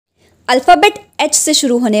Alphabet H से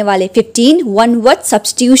शुरू होने वाले 15 वन वर्ड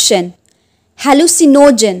सब्स्टिट्यूशन।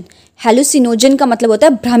 हेलुसिनोजन, हेलुसिनोजन का मतलब होता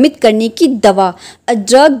है भ्रमित करने की दवा, a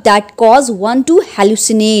drug that cause one two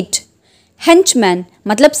hallucinate. Henchman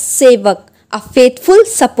मतलब सेवक, अ फेथफुल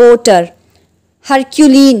सपोर्टर।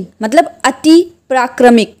 हरक्यूलिन मतलब अति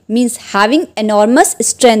पराक्रमिक, मीन्स हैविंग एनॉर्मस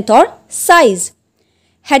स्ट्रेंथ और साइज।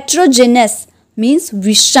 हेट्रोजेनस मीन्स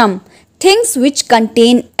विषम, things which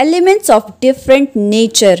contain elements of different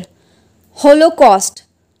nature. Holocaust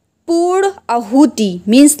पूर्ण आहुति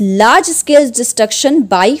means large scale destruction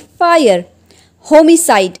by fire.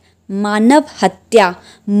 Homicide मानव हत्या,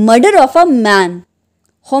 murder of a man.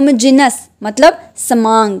 Homogeneous मतलब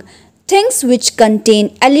समांग, things which contain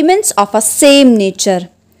elements of a same nature.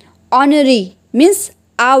 Honorary means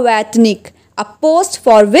अवैतनिक, अ post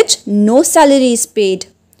for which no salary is paid.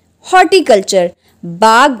 Horticulture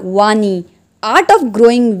बागवानी, art of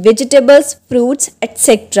growing vegetables, fruits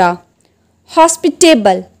etcetera.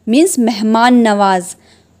 Hospitable means मेहमान Nawaz,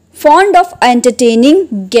 fond of entertaining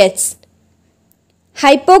guests.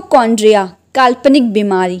 Hypochondria काल्पनिक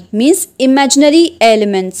बीमारी, means imaginary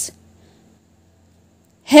elements.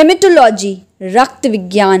 Haematology रक्त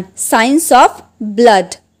विज्ञान, science of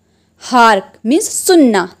blood. Hark means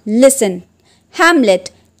सुनना, listen. Hamlet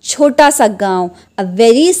छोटा सा गांव, a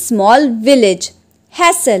very small village.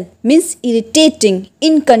 Hassle means irritating,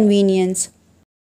 inconvenience.